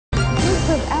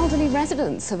elderly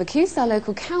residents have accused their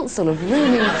local council of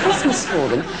ruining Christmas for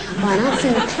them by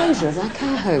announcing the closure of their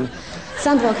care home.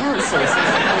 Sandwell Council says the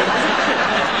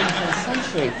 21st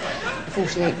century. The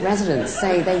 48 residents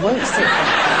say they won't sit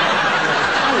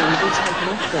back and the will be taken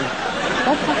off them.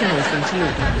 Bob Buckingham has been to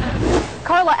meet them.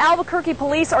 Carla, Albuquerque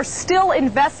police are still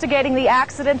investigating the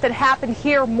accident that happened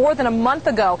here more than a month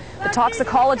ago. The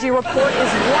toxicology report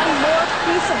is one more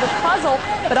piece of the puzzle,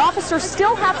 but officers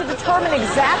still have to determine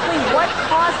exactly what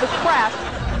caused the crash.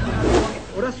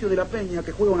 Horacio de la Peña,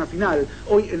 que juega una final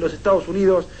hoy en los Estados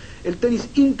Unidos, el tenis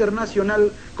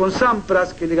internacional con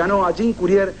Sampras, que le ganó a Jim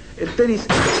Courier, el tenis...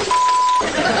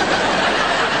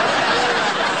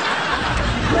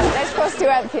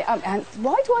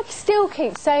 Why do I still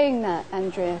keep saying that,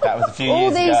 Andrea? That was a few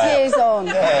all years these ago. years on.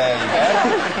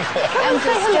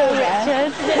 Andrea's still there,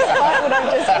 despite what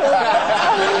I've just called her.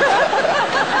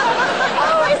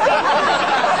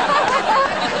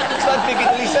 It's like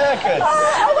Piccadilly Circus.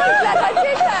 I'm glad I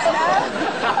did that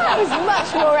now. That was much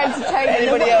more entertaining.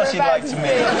 Anybody else you'd like to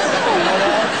meet?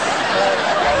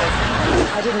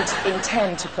 I didn't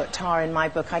intend to put tar in my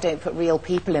book. I don't put real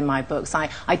people in my books.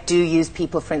 I do use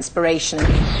people for inspiration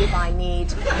if I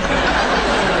need.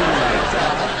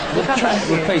 We'll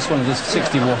replace one of the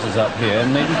 60 watters up here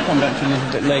and maybe come back to you a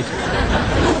little bit later.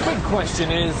 The big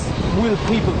question is, will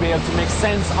people be able to make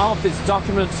sense of this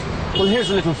document? Well, here's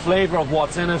a little flavour of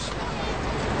what's in it.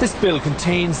 This bill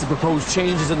contains the proposed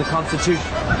changes in the Constitution.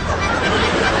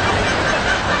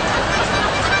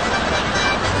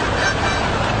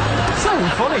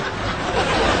 Funny.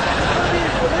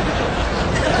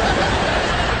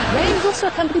 Rain is also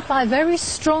accompanied by very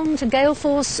strong to gale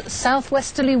force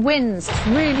southwesterly winds. It's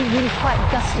really, really quite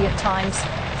gusty at times.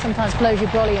 Sometimes blows your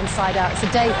brolly inside out. It's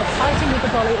a day for fighting with the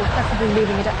brolly or preferably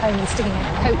leaving it at home and sticking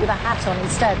a coat with a hat on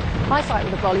instead. I fight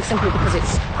with the brolly simply because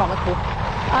it's comical.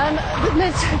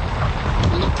 Let's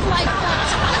look like that.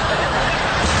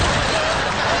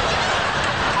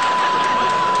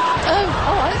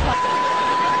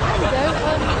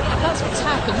 That's what's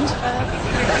happened. So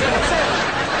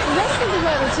the rest of the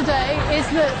weather today is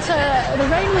that the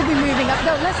rain will be moving up.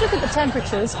 Now, let's look at the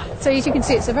temperatures. So as you can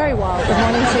see, it's a very wild. Good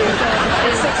morning to you.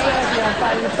 It's 6:30 on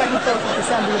Friday, the 24th of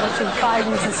December. You're watching 5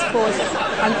 News and Sports.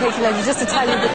 I'm Katie Ledger. Just to tell you that